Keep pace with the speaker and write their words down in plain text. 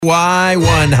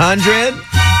Y100.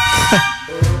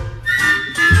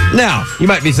 Now, you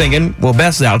might be thinking, well,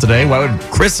 Beth's out today. Why would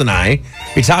Chris and I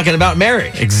be talking about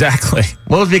marriage? Exactly.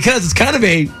 Well, it's because it's kind of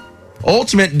a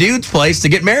ultimate dude's place to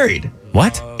get married.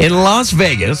 What? In Las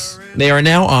Vegas, they are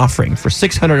now offering for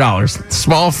 $600,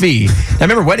 small fee. Now,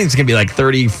 remember, weddings can be like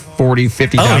 $30,000,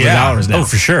 $40,000, $50,000 now. Oh,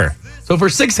 for sure. So for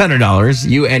 $600,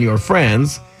 you and your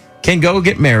friends can go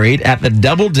get married at the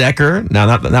Double Decker. Now,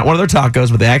 not one of their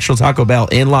tacos, but the actual Taco Bell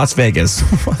in Las Vegas.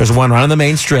 There's one right on the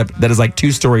main strip that is like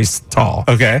 2 stories tall.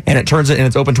 Okay. And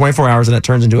it's open 24 hours, and it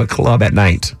turns into a club at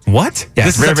night. What? Yeah,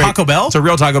 This is a Taco Bell? It's a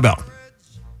real Taco Bell.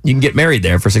 You can get married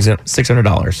there for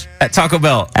 $600. At Taco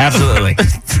Bell. Absolutely.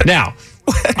 Now,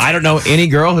 I don't know any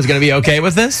girl who's going to be okay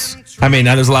with this. I mean,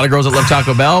 now there's a lot of girls that love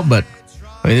Taco Bell, but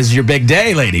I mean, this is your big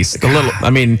day, ladies.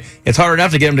 It's hard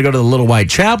enough to get them to go to the little white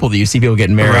chapel that you see people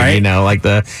getting married. Right. You know, like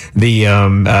the what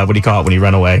do you call it when you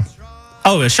run away?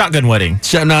 Oh, a shotgun wedding.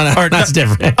 No, that's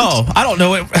different. Oh, I don't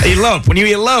know it. Elope. When you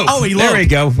elope. Oh, elope. There we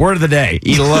go. Word of the day.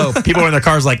 Elope. People in their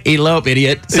cars like, elope,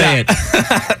 idiot. Say it.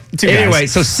 Anyway,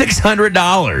 so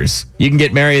 $600, you can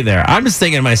get married there. I'm just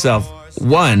thinking to myself,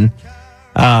 one,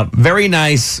 very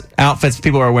nice outfits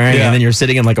people are wearing, and then you're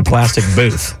sitting in like a plastic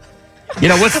booth. You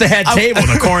know, what's the head table?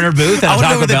 The corner booth at a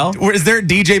Taco Bell? Is there a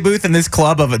DJ booth in this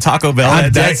club of a Taco Bell?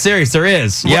 I'm dead serious. There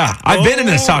is. Yeah. I've been in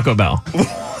this Taco Bell.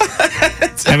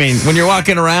 I mean, when you're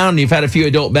walking around and you've had a few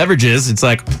adult beverages, it's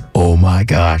like, oh my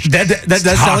gosh. That does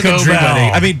sound like a dream Bell.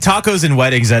 wedding. I mean, tacos and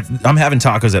weddings. I'm having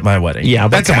tacos at my wedding. Yeah,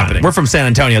 but that's come happening. on. We're from San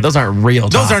Antonio. Those aren't real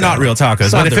tacos. Those are not real tacos.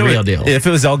 It's not the real deal. If it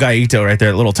was El Gallito right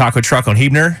there, little taco truck on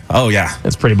Hebner, oh, yeah.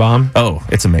 It's pretty bomb. Oh,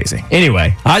 it's amazing.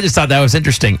 Anyway, I just thought that was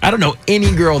interesting. I don't know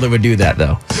any girl that would do that,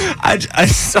 though. I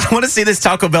want to see this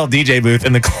Taco Bell DJ booth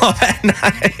in the club at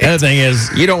night. The other thing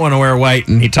is, you don't want to wear white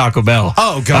and eat Taco Bell.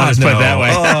 Oh, God, I'll just put it no. that way.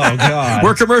 Oh, God.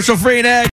 We're commercial free next.